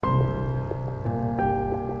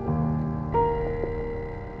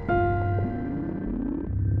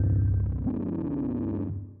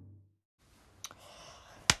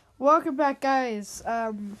Welcome back, guys.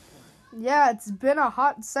 Yeah, it's been a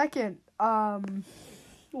hot second.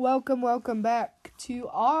 Welcome back to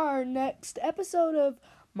our next episode of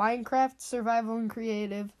Minecraft Survival and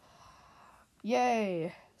Creative.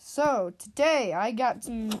 Yay! So today I got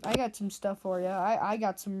some stuff for you. I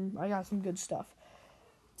got some good stuff.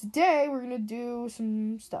 Today we're gonna do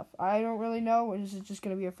some stuff. I don't really know. This is just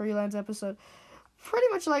gonna be a freelance episode. Pretty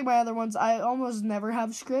much like my other ones. I almost never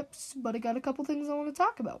have scripts, but I got a couple things I want to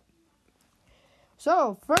talk about.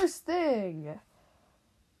 So, first thing,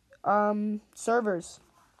 servers.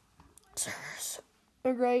 Servers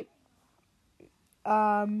are great.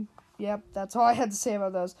 Yep, that's all I had to say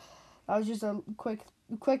about those. That was just a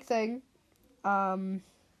quick thing.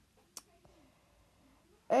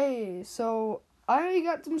 Hey, so I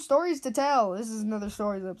got some stories to tell. This is another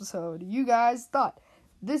stories episode. You guys thought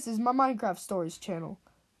this is my Minecraft stories channel.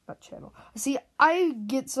 Not channel. See, I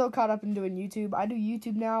get so caught up in doing YouTube. I do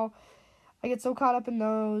YouTube now. I get so caught up in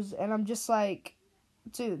those, and I'm just like,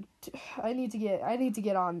 dude, I need to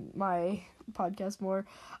get on my podcast more.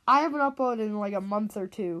 I haven't uploaded in like a month or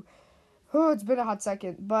two. Oh, it's been a hot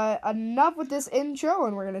second. But enough with this intro,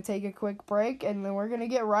 and we're gonna take a quick break, and then we're gonna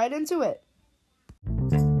get right into it.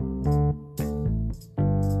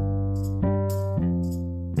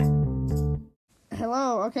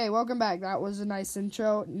 Hello. Okay, welcome back. That was a nice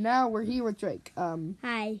intro. Now we're here with Drake.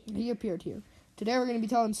 Hi. He appeared here. Today we're going to be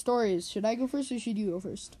telling stories. Should I go first or should you go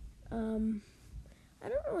first? I don't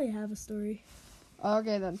really have a story.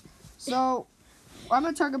 Okay, then. So, I'm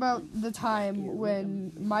going to talk about the time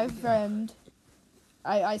when my friend...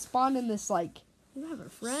 I spawned in this, like... You have a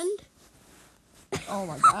friend? Oh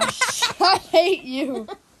my gosh. I hate you.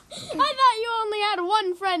 I thought you only had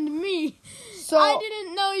one friend, me. So, I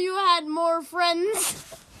didn't know you had more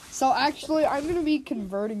friends. So, actually, I'm going to be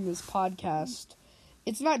converting this podcast.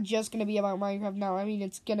 It's not just going to be about Minecraft now. I mean,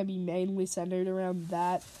 it's going to be mainly centered around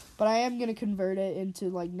that. But I am going to convert it into,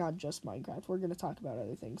 like, not just Minecraft. We're going to talk about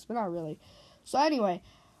other things, but not really. So, anyway.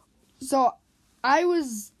 So, I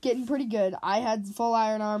was getting pretty good. I had full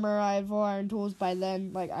iron armor. I had full iron tools by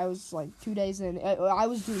then. Like, I was, like, 2 days in. I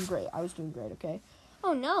was doing great. Okay?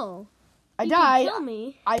 Oh, no. I died. Kill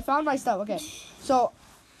me. I found my stuff. Okay. So,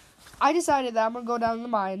 I decided that I'm going to go down in the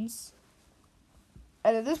mines.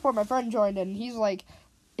 And at this point, my friend joined in. He's like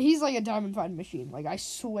a diamond finding machine. Like, I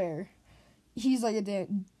swear. He's like a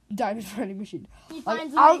diamond finding machine. He Like,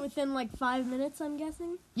 finds them within, like, 5 minutes, I'm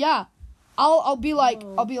guessing? Yeah. I'll be like,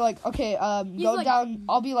 Whoa. okay,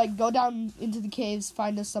 go down into the caves,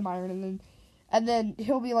 find us some iron, and then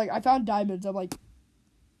he'll be like, I found diamonds. I'm like,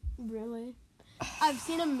 really? I've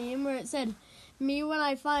seen a meme where it said, me when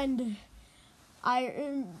I find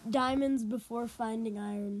diamonds before finding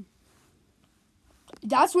iron.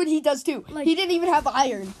 that's what he does too. Like, he didn't even have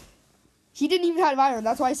iron.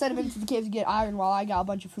 That's why I sent him into the cave to get iron while I got a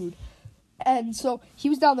bunch of food. And so he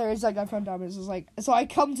was down there. He's like, I found diamonds. It's like, so I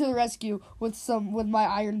come to the rescue with my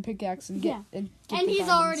iron pickaxe and get and the he's diamonds.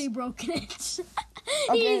 already broken it.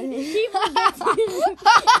 Okay. he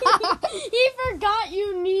forgot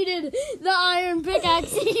you needed the iron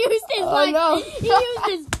pickaxe. He used his he used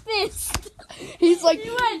his fist. He's like, He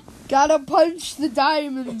went, gotta punch the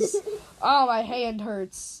diamonds. Oh, my hand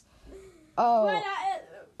hurts. Oh,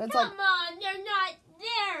 that's come on, you're not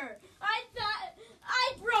there. I thought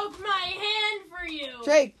I broke my hand for you.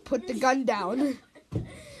 Drake, put the gun down. I broke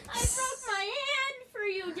my hand for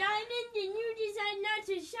you, Diamond, and you decided not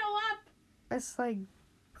to show up. It's like,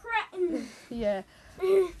 Crap. yeah.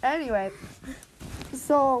 Anyway,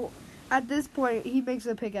 so at this point, he makes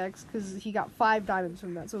a pickaxe because he got 5 diamonds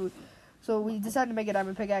from that. So we decided to make a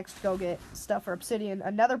diamond pickaxe to go get stuff for obsidian.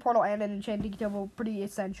 Another portal and an enchanting table, pretty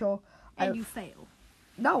essential. And you fail.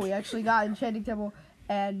 No, we actually got enchanting table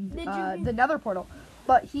and Did you? the nether portal.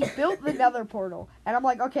 But he built the nether portal. And I'm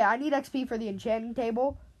like, okay, I need XP for the enchanting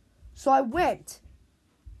table. So I went.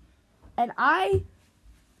 And I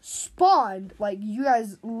spawned. Like, you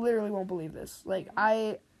guys literally won't believe this. Like,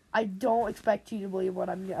 I don't expect you to believe what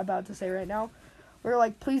I'm about to say right now. We're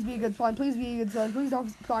like, please be a good spawn. Please be a good spawn. Please don't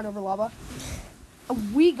spawn over lava.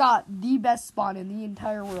 We got the best spawn in the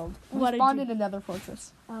entire world. We spawned in another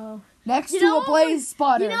fortress. Oh. Next to a blaze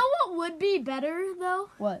spawner. You know what would be better, though?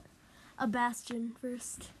 What? A bastion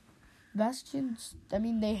first. Bastions, I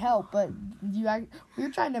mean, they help, but we were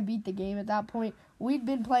trying to beat the game at that point. We'd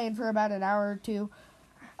been playing for about an hour or two.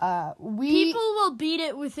 People will beat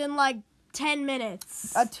it within, like, 10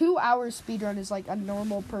 minutes. A 2-hour speedrun is like a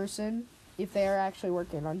normal person if they are actually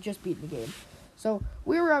working on just beating the game. So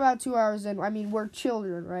we were about 2 hours in. I mean, we're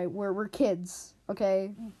children, right? We're kids,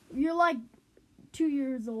 okay? You're like 2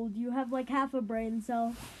 years old. You have like half a brain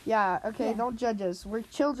cell. Yeah, okay, Yeah. Don't judge us. We're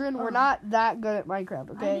children. We're not that good at Minecraft,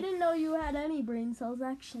 okay? I didn't know you had any brain cells,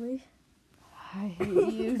 actually. I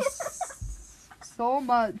hate you so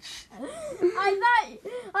much. I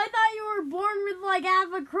thought you were born with like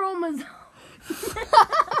half a chromosome.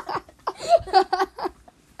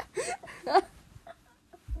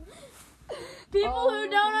 People who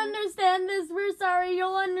don't understand this, we're sorry.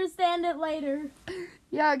 You'll understand it later.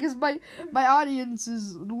 Yeah, because my audience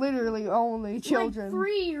is literally only children. Like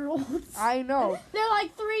 3-year-olds. I know. They're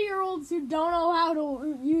like 3-year-olds who don't know how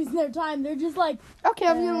to use their time. They're just like... Okay,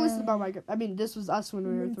 I'm going to listen about Minecraft. I mean, this was us when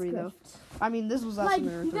we were 3, though. I mean, this was us like, when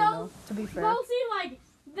we were 3, though, to be fair. They'll see, like,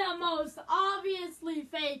 the most obviously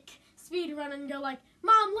fake speedrun and go like,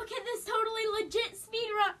 Mom, look at this totally legit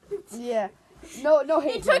speedrun. Yeah. No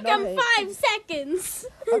hate. It took no them hate. 5 seconds.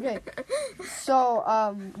 Okay. So,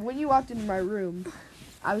 when you walked into my room,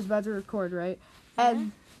 I was about to record, right?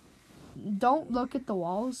 And don't look at the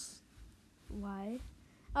walls. Why?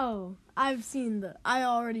 Oh, I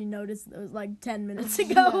already noticed those like 10 minutes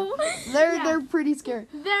ago. They're pretty scary.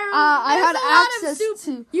 I had access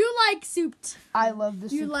to. You like souped. I love the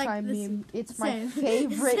You soup like time the meme. soup. It's my Same.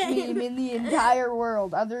 favorite Same. meme in the entire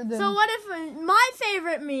world, other than. So what if my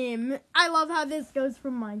favorite meme? I love how this goes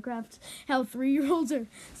from Minecraft. How 3-year-olds are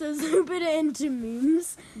so stupid into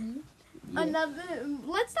memes. Yeah.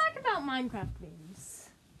 Let's talk about Minecraft memes.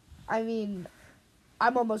 I mean,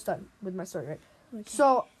 I'm almost done with my story, right? Okay.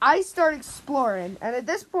 So I start exploring, and at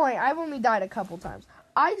this point, I've only died a couple times.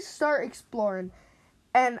 I start exploring,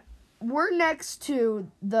 and we're next to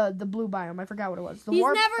the blue biome. I forgot what it was. He's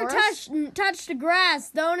never touched the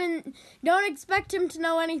grass. Don't expect him to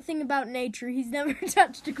know anything about nature. He's never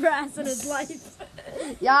touched the grass in his life.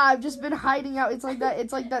 Yeah, I've just been hiding out. It's like that.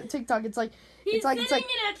 It's like that TikTok. It's like. He's sitting in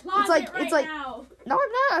a closet right now. No,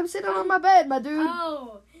 I'm not. I'm sitting on my bed, my dude.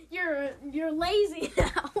 Oh, you're lazy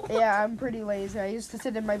now. Yeah, I'm pretty lazy. I used to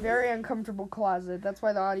sit in my very uncomfortable closet. That's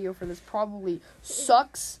why the audio for this probably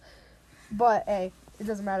sucks. But hey, it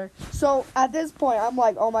doesn't matter. So at this point, I'm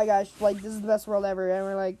like, oh my gosh, like this is the best world ever. And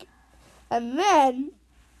we're like, and then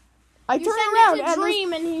I turn around and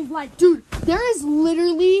dream, and he's like, dude, there is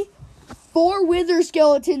literally 4 wither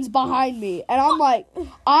skeletons behind me, and I'm like,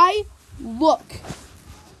 I look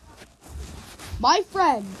my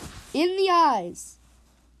friend in the eyes,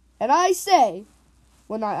 and I say,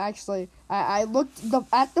 well, not actually, I looked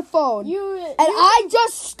at the phone, I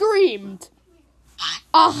just screamed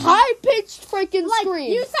a high-pitched freaking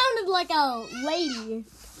scream. You sounded like a lady.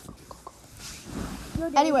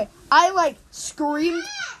 Anyway, I screamed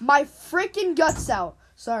my freaking guts out.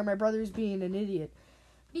 Sorry, my brother's being an idiot.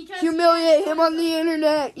 Humiliate him on the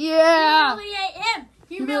internet. Yeah.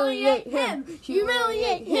 Humiliate him.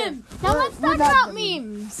 Now let's talk about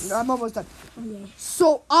memes. I'm almost done. Okay.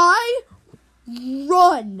 So I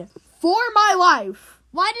run for my life.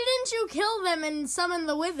 Why didn't you kill them and summon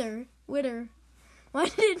the wither? Why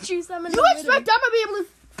didn't you summon the You wither? expect I'm gonna be able to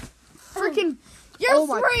freaking... You're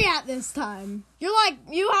 3 at this time. You have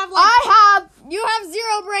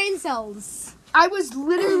 0 brain cells. I was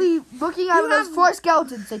literally looking at those 4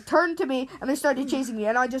 skeletons. They turned to me and they started chasing me,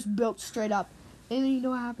 and I just built straight up. And then you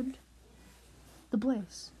know what happened? The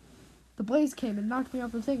blaze. The blaze came and knocked me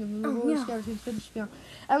off the thing, and the little skeletons finished me off.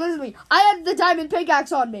 And listen to me, I had the diamond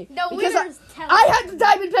pickaxe on me. I had the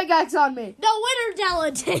diamond pickaxe on me. The winter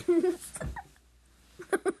skeletons.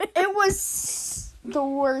 It was the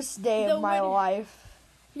worst day of my life.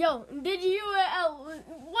 Yo, did you,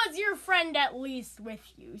 was your friend at least with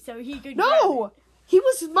you so he could No! He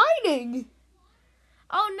was mining!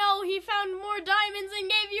 Oh no, he found more diamonds and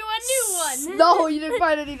gave you a new one! No, you didn't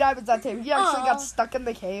find any diamonds that time. He actually got stuck in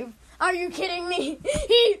the cave. Are you kidding me?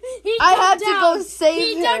 I had to go save him.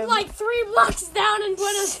 He dug 3 blocks down and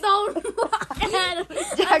put a stone block ahead of him.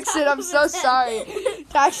 Jackson, I'm so sorry.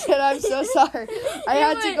 Jackson, I'm so sorry. I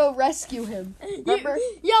had to go rescue him. Remember?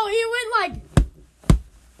 He went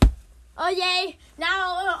oh yay,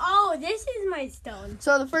 now, this is my stone.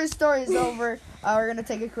 So the first story is over. We're going to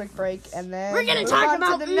take a quick break, and then we're going to move talk on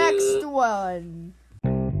about to the next one.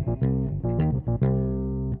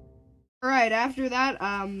 Alright, after that,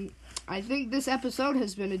 I think this episode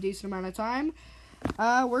has been a decent amount of time.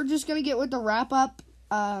 We're just going to get with the wrap-up.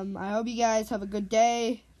 I hope you guys have a good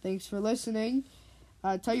day. Thanks for listening.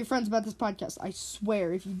 Tell your friends about this podcast. I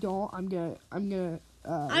swear, if you don't, I'm gonna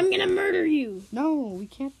murder you. No, we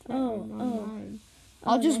can't.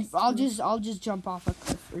 I'll just jump off a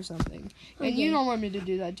cliff or something. Okay. And you don't want me to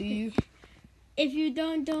do that, do you? if you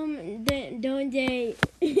don't donate $10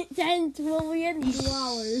 trillion,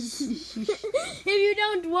 if you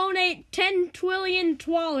don't donate $10 trillion,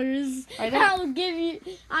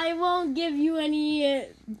 I won't give you any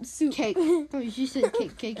soup. Cake. No, she said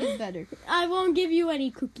cake. Cake is better. I won't give you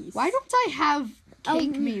any cookies. Why don't I have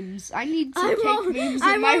cake memes? I need some cake memes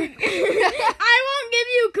I in my... I won't give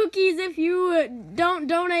you cookies if you don't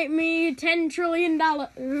donate me $10 trillion.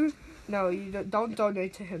 No, you don't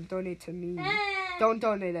donate to him. Donate to me. Don't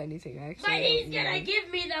donate anything, actually. But he's gonna give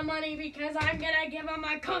me the money because I'm gonna give him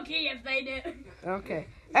a cookie if they do. Okay.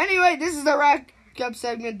 Anyway, this is the wrap up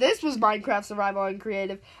segment. This was Minecraft Survival and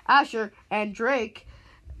Creative. Asher and Drake.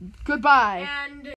 Goodbye. And